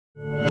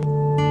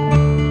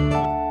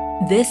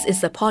This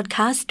is a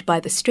podcast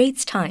by The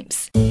Straits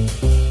Times.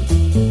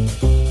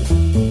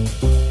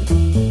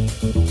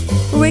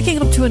 We're waking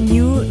up to a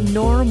new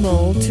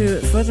normal to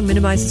further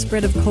minimize the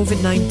spread of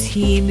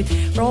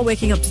COVID-19. We're all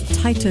waking up to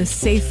tighter,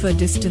 safer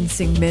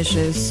distancing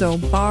measures. So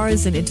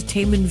bars and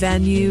entertainment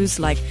venues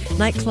like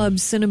nightclubs,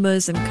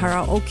 cinemas and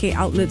karaoke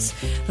outlets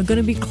are going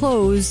to be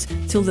closed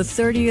till the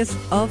 30th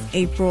of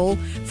April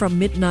from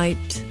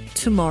midnight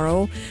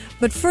tomorrow.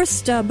 But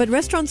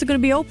restaurants are going to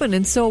be open,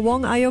 and so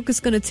Wong Ayok is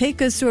going to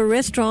take us to a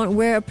restaurant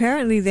where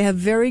apparently they have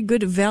very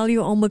good value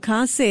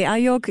omakase.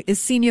 Ayok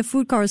is senior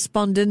food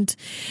correspondent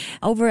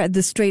over at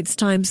The Straits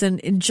Times,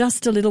 and in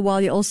just a little while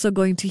you're also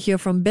going to hear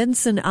from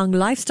Benson Ang,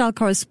 lifestyle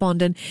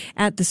correspondent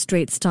at The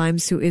Straits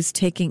Times, who is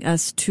taking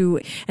us to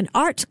an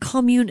art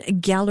commune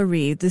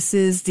gallery. This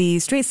is the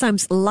Straits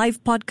Times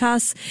live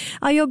podcast.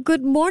 Ayok,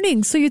 good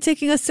morning. So you're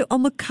taking us to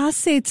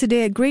omakase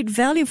today at great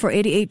value for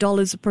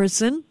 $88 a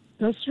person.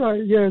 That's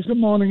right. Yes. Good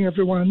morning,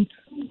 everyone.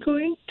 I'm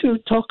going to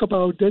talk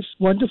about this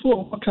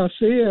wonderful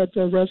omakase at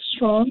a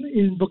restaurant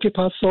in Bukit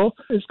Pasoh.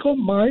 It's called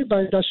Mai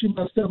by Dashi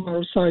Master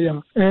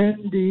Marusaya.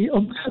 And the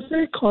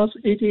omakase costs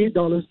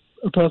 $88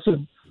 a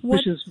person,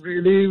 which is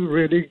really,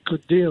 really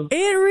good deal. It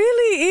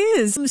really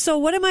is. So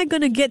what am I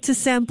going to get to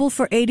sample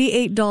for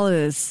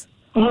 $88?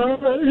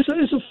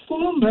 It's a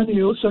full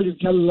menu, so you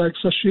get like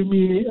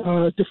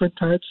sashimi, different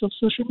types of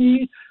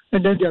sashimi,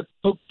 and then there are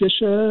cooked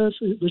dishes,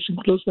 which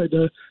includes like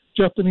the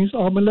Japanese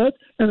omelette.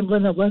 And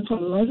when I went for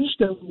lunch,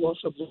 there was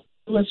a bowl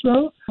as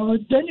well.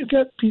 Then you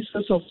get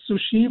pieces of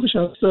sushi, which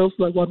are served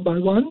like one by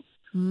one.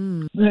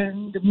 And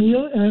the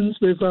meal ends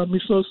with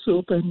miso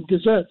soup and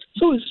dessert.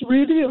 So it's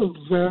really a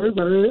very,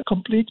 very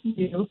complete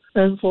meal.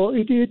 And for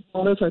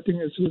 $88, I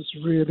think it's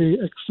really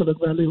excellent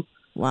value.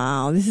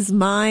 Wow, this is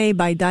Mai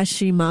by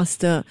Dashi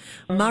Master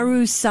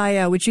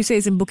Marusaya, which you say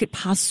is in Bukit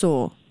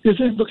Pasoh.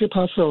 It's in Bukit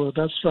Pasoh,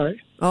 that's right.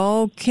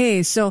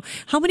 Okay, so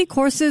how many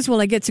courses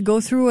will I get to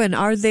go through, and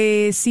are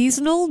they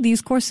seasonal,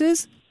 these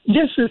courses?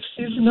 Yes, it's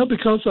seasonal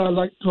because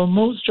like for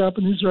most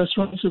Japanese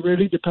restaurants, it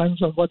really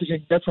depends on what you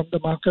can get from the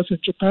markets in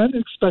Japan,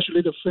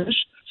 especially the fish.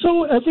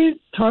 So every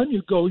time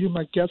you go, you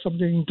might get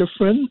something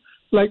different.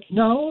 Like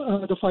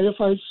now, the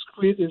firefly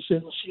squid is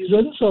in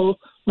season, so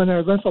when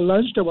I went for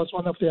lunch, that was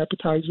one of the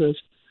appetizers.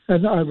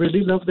 And I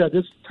really love that,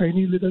 this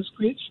tiny little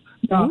squids.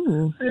 Yeah.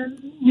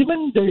 And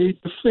even the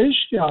fish,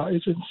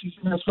 is in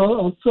season as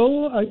well.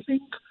 Although I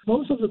think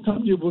most of the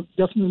time you will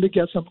definitely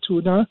get some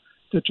tuna,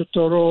 the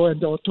chotoro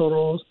and the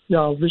otoro,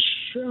 which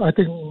I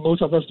think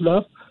most of us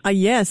love.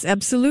 Yes,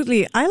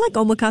 absolutely. I like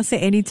omakase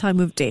any time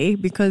of day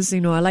because, I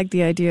like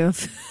the idea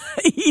of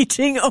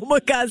eating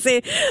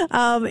omakase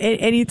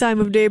any time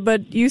of day.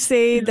 But you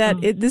say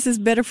that this is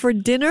better for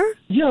dinner?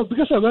 Yeah,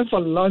 because I went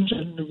for lunch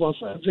and it was,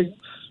 I think,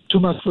 too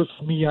much food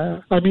for me.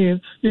 I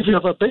mean, if you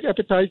have a big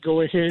appetite,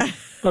 go ahead.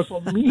 But for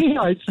me,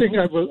 I think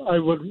I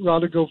would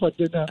rather go for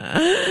dinner.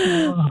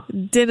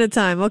 Dinner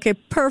time. Okay,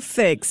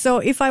 perfect. So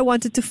if I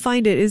wanted to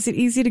find it, is it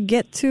easy to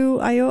get to,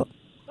 Ayo?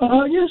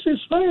 Yes,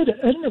 it's right at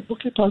the end of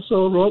Bukit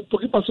Pasoh Road.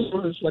 Bukit Pasoh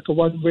Road is like a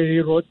one-way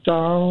road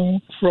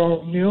down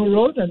from Neil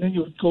Road, and then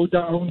you go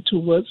down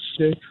towards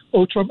the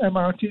Outram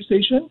MRT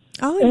station.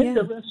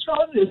 The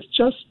restaurant is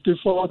just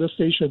before the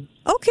station.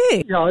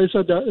 Okay. Yeah, it's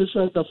at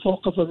the fork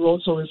of the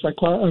road, so it's like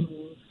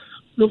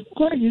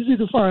quite easy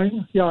to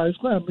find. Yeah, it's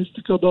quite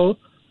mystical,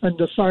 and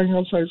the sign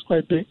outside is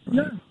quite big. Right.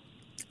 Yeah.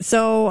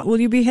 So, will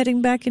you be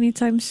heading back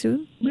anytime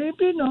soon?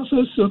 Maybe not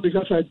so soon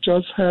because I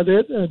just had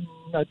it, and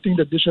I think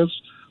the dishes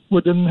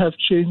wouldn't have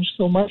changed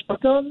so much,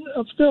 but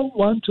after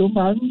 1-2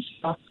 months,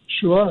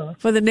 sure.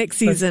 For the next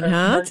season,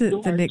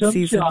 the next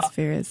season's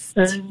fairs.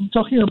 And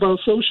talking about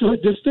social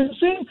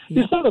distancing,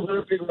 it's not a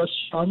very big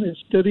restaurant.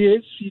 It's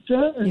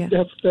 38-seater, and they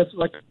have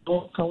like a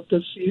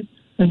counter seat,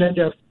 and then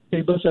they have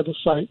tables at the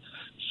side.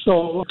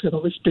 So you can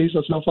always space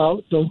yourself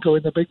out. Don't go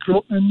in a big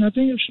group, and I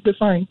think it should be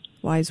fine.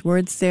 Wise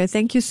words there.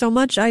 Thank you so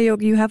much,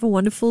 Ayok. You have a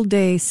wonderful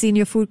day.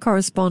 Senior food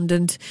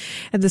correspondent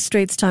at The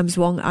Straits Times,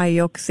 Wong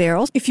Ayok there.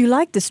 Also, if you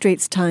like The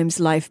Straits Times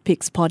Live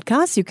Picks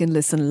podcast, you can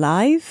listen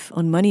live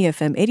on Money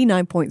FM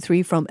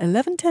 89.3 from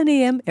 11:10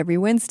 a.m. every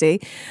Wednesday.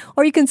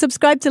 Or you can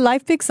subscribe to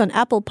Live Picks on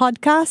Apple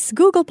Podcasts,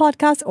 Google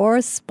Podcasts, or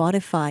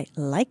Spotify.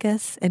 Like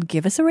us and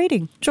give us a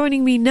rating.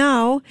 Joining me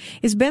now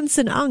is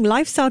Benson Ang,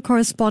 lifestyle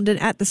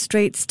correspondent at The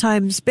Straits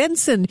Times.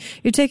 Benson,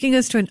 you're taking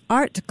us to an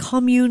art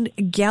commune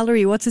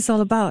gallery. What's this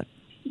all about?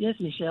 Yes,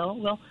 Michelle.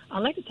 Well, I'd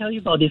like to tell you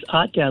about this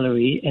art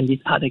gallery and this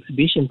art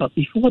exhibition. But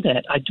before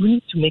that, I do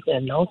need to make an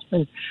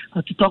announcement,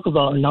 to talk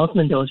about an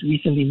announcement that was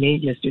recently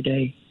made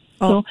yesterday.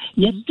 So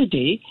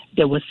yesterday,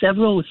 there were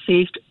several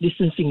safe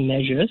distancing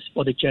measures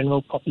for the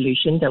general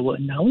population that were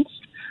announced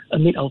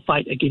amid our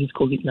fight against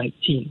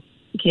COVID-19.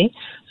 Okay,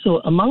 so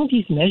among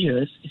these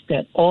measures is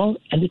that all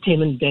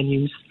entertainment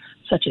venues,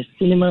 such as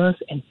cinemas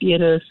and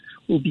theaters,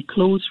 will be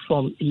closed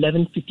from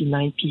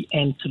 11:59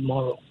 p.m.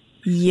 tomorrow.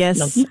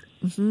 Yes.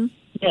 Now,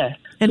 yeah.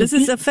 And does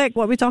this affect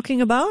what we're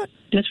talking about?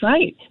 That's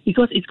right,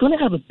 because it's going to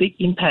have a big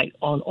impact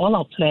on all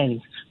our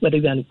plans, whether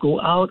we want to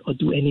go out or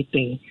do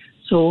anything.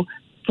 So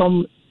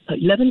from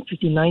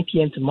 11:59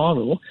 p.m.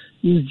 tomorrow,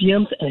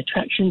 museums and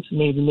attractions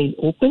may remain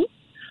open,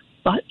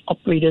 but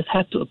operators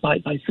have to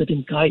abide by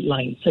certain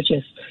guidelines, such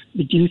as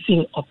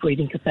reducing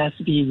operating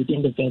capacity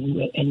within the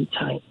venue at any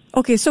time.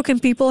 Okay, so can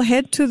people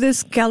head to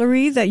this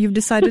gallery that you've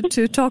decided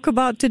to talk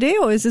about today,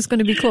 or is this going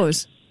to be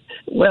closed?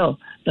 Well,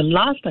 the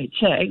last I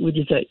checked, which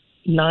is at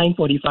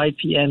 9:45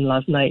 p.m.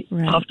 last night,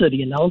 after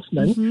the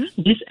announcement,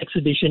 this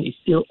exhibition is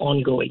still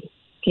ongoing.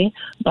 Okay,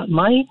 but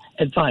my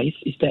advice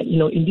is that,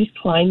 in this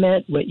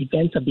climate where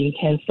events are being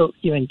cancelled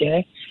here and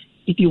there,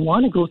 if you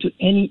want to go to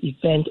any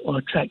event or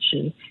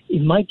attraction,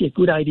 it might be a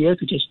good idea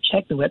to just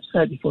check the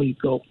website before you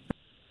go.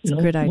 It's a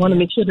good idea. You want to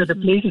make sure that the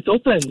place is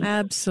open.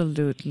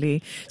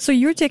 Absolutely. So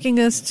you're taking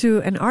us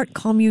to an art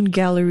commune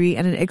gallery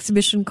and an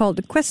exhibition called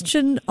The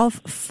Question of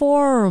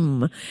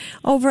Form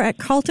over at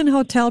Carlton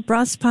Hotel,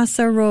 Bras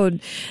Pasar Road.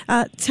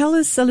 Tell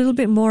us a little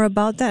bit more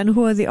about that, and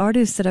who are the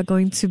artists that are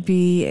going to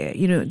be,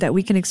 that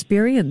we can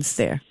experience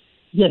there?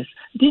 Yes.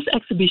 This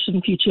exhibition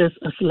features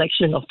a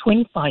selection of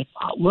 25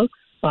 artworks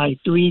by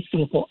 3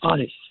 Singapore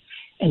artists,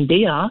 and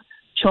they are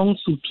Chong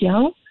Su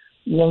Piang,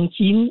 Wong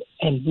Kim,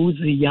 and Wu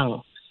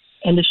Ziyang.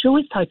 And the show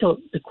is titled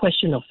The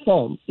Question of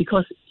Form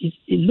because it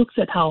looks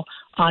at how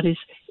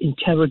artists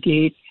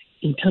interrogate,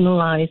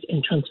 internalize,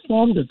 and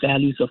transform the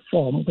values of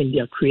form when they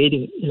are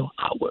creating,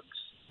 artworks.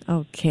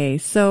 Okay,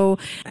 so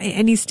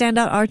any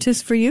standout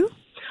artists for you?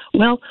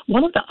 Well,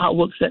 one of the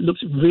artworks that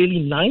looks really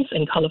nice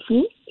and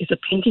colorful is a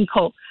painting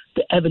called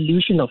The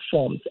Evolution of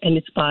Forms, and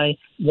it's by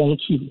Wong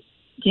Kim.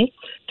 Okay,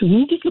 to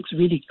me, this looks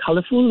really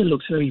colorful. It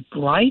looks very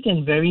bright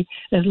and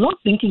there's a lot of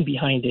thinking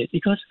behind it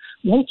because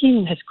Wong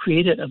Kim has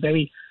created a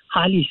very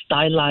highly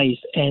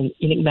stylized and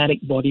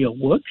enigmatic body of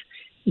work,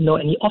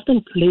 and he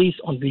often plays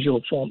on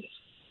visual forms.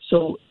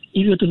 So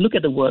if you were to look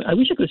at the work, I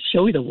wish I could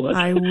show you the work.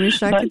 I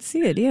wish I could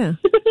see it, yeah.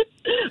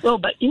 Well,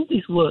 but in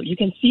this work, you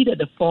can see that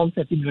the forms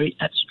have been very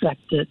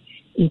abstracted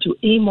into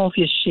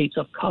amorphous shades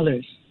of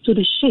colors. So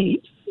the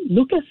shapes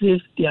look as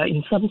if they are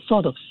in some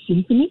sort of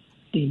symphony.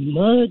 They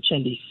merge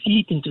and they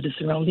seep into the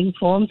surrounding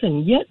forms,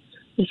 and yet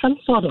there's some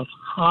sort of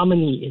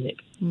harmony in it.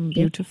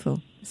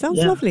 Beautiful. Sounds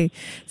lovely.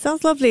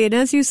 Sounds lovely. And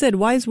as you said,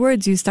 wise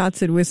words you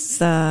started with,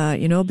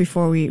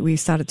 before we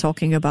started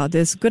talking about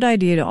this. Good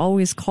idea to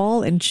always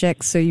call and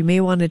check. So you may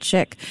want to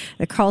check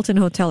the Carlton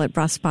Hotel at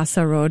Bras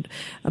Pasar Road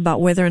about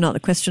whether or not the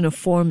Question of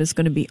Form is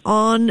going to be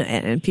on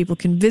and people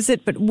can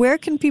visit. But where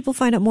can people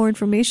find out more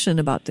information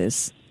about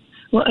this?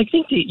 Well, I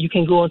think that you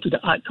can go onto the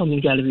Art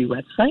Commune Gallery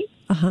website.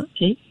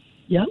 Okay.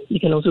 Yeah, you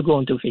can also go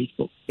onto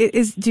Facebook.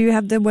 Do you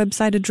have the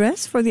website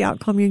address for the Art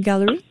Commune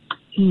Gallery?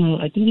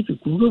 I think if you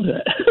Google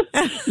that,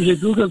 if you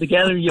Google the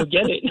gallery, you'll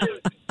get it.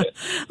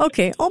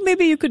 Okay, or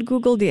maybe you could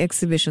Google the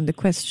exhibition, The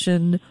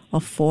Question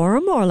of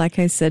Form, or like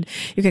I said,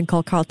 you can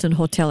call Carlton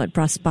Hotel at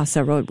Bras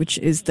Pasar Road, which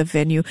is the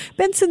venue.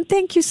 Benson,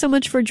 thank you so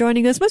much for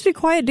joining us. Must be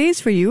quiet days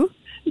for you.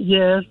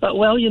 Yes, but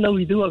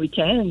we do what we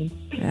can.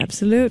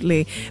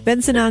 Absolutely.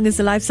 Benson Ang is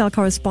the lifestyle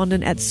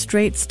correspondent at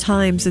Straits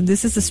Times, and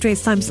this is the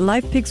Straits Times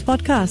Life Picks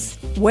podcast.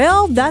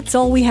 Well, that's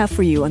all we have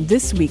for you on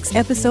this week's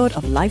episode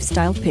of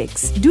Lifestyle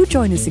Picks. Do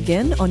join us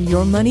again on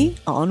Your Money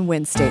on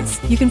Wednesdays.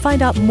 You can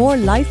find out more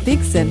Life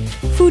Picks and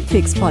Food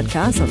Picks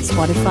podcasts on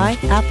Spotify,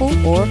 Apple,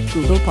 or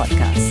Google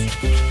Podcasts.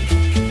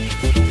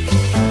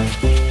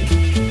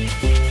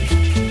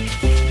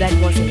 That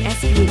was an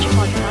SPH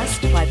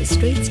podcast by the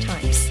Straits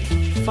Times.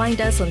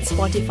 Find us on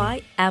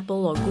Spotify,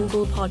 Apple or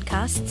Google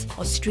Podcasts,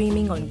 or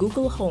streaming on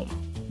Google Home.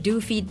 Do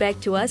feedback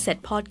to us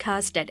at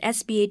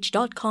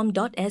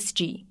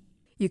podcast@sph.com.sg.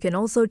 You can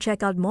also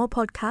check out more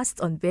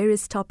podcasts on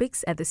various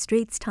topics at the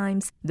Straits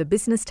Times, the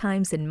Business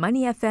Times, and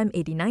Money FM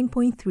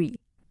 89.3.